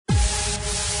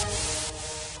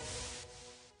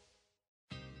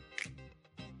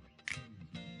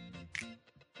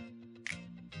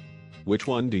Which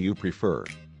one do you prefer?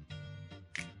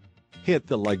 Hit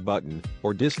the like button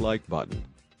or dislike button.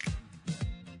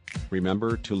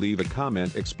 Remember to leave a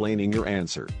comment explaining your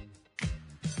answer.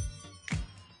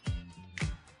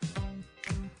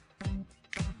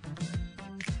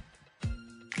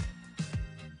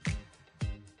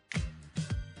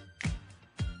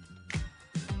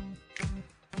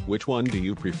 Which one do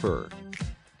you prefer?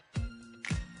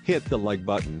 Hit the like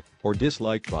button or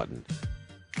dislike button.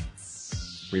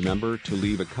 Remember to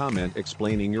leave a comment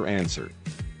explaining your answer.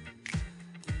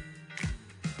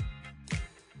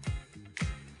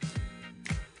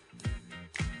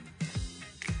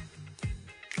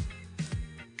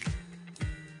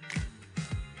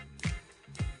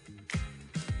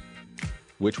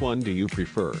 Which one do you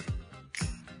prefer?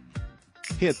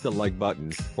 Hit the like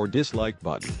button or dislike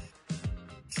button.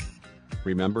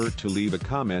 Remember to leave a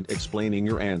comment explaining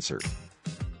your answer.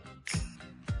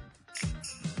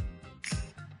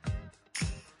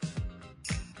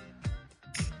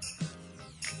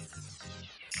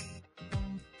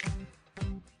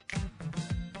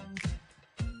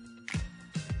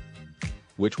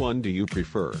 Which one do you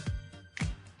prefer?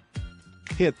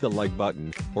 Hit the like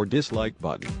button or dislike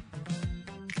button.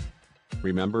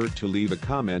 Remember to leave a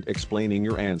comment explaining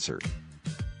your answer.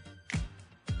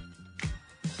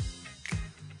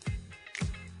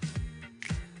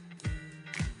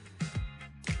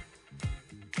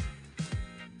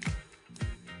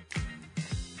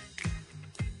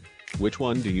 Which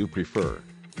one do you prefer?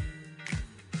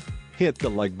 Hit the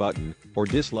like button or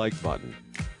dislike button.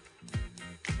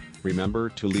 Remember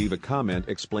to leave a comment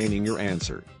explaining your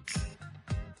answer.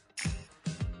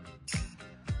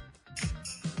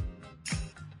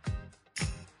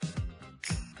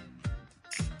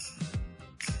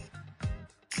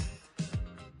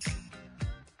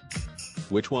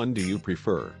 Which one do you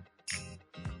prefer?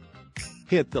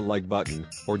 Hit the like button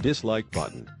or dislike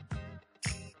button.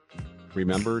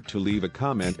 Remember to leave a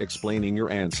comment explaining your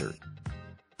answer.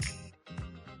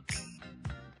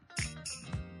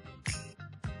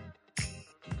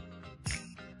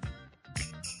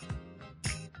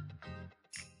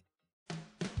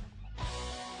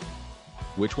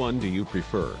 Which one do you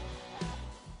prefer?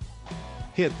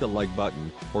 Hit the like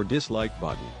button or dislike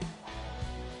button.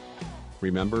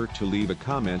 Remember to leave a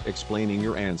comment explaining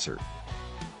your answer.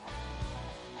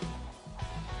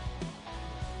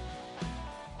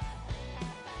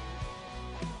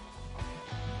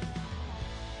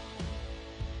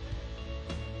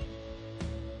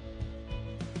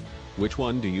 Which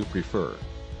one do you prefer?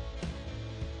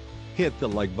 Hit the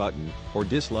like button or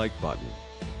dislike button.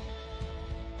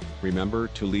 Remember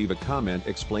to leave a comment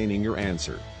explaining your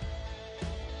answer.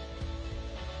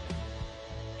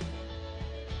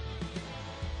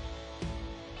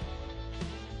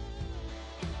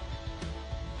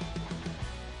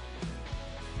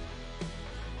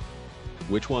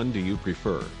 Which one do you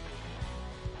prefer?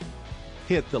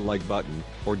 Hit the like button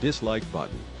or dislike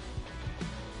button.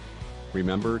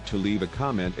 Remember to leave a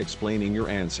comment explaining your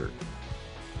answer.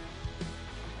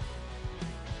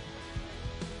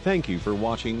 Thank you for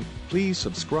watching. Please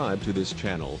subscribe to this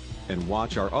channel and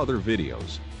watch our other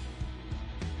videos.